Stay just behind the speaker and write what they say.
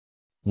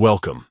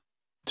Welcome.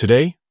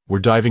 Today, we're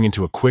diving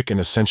into a quick and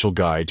essential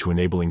guide to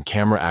enabling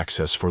camera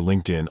access for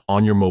LinkedIn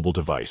on your mobile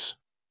device.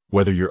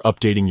 Whether you're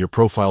updating your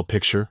profile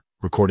picture,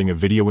 recording a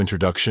video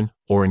introduction,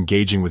 or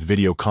engaging with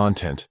video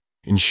content,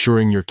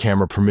 ensuring your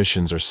camera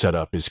permissions are set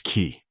up is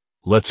key.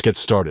 Let's get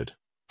started.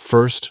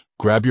 First,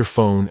 grab your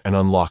phone and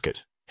unlock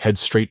it. Head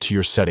straight to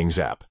your Settings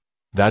app.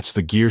 That's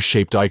the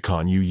gear-shaped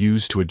icon you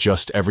use to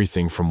adjust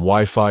everything from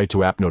Wi-Fi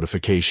to app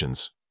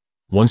notifications.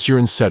 Once you're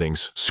in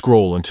Settings,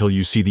 scroll until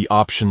you see the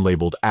option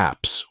labeled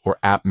Apps or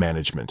App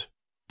Management.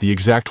 The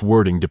exact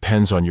wording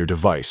depends on your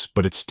device,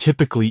 but it's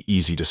typically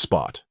easy to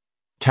spot.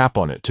 Tap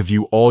on it to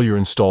view all your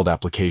installed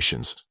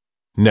applications.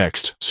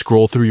 Next,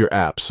 scroll through your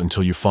apps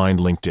until you find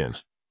LinkedIn.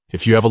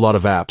 If you have a lot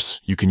of apps,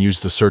 you can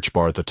use the search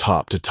bar at the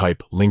top to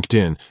type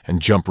LinkedIn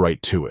and jump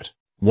right to it.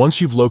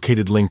 Once you've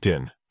located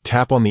LinkedIn,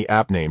 tap on the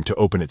app name to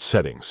open its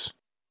settings.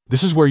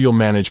 This is where you'll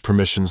manage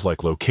permissions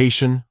like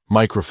location,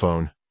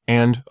 microphone,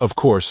 and, of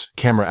course,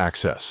 camera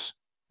access.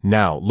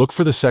 Now, look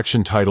for the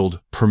section titled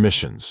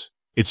Permissions.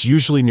 It's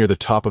usually near the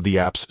top of the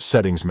app's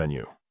settings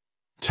menu.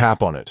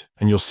 Tap on it,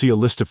 and you'll see a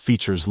list of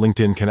features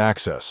LinkedIn can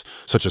access,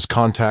 such as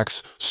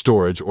contacts,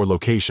 storage, or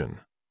location.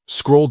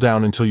 Scroll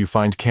down until you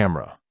find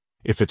camera.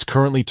 If it's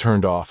currently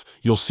turned off,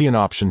 you'll see an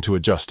option to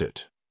adjust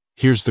it.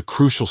 Here's the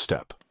crucial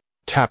step.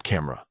 Tap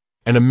camera,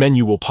 and a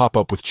menu will pop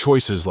up with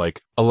choices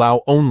like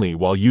Allow only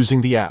while using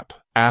the app,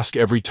 Ask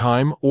every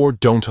time, or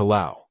Don't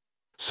allow.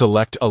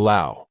 Select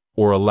Allow,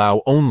 or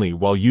Allow only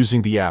while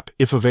using the app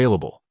if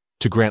available,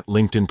 to grant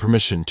LinkedIn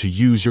permission to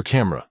use your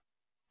camera.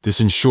 This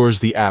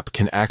ensures the app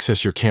can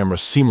access your camera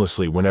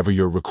seamlessly whenever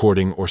you're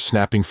recording or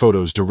snapping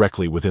photos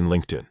directly within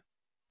LinkedIn.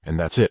 And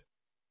that's it.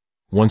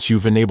 Once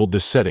you've enabled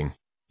this setting,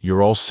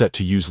 you're all set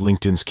to use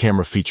LinkedIn's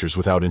camera features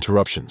without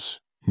interruptions.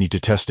 Need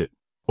to test it?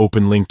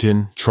 Open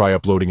LinkedIn, try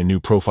uploading a new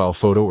profile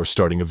photo or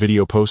starting a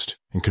video post,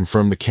 and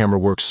confirm the camera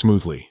works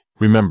smoothly.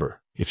 Remember,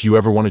 if you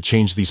ever want to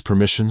change these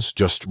permissions,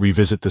 just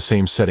revisit the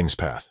same settings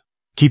path.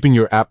 Keeping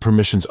your app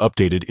permissions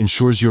updated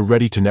ensures you're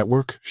ready to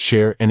network,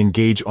 share, and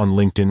engage on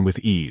LinkedIn with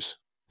ease.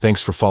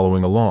 Thanks for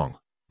following along.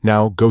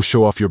 Now, go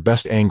show off your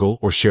best angle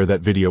or share that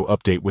video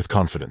update with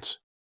confidence.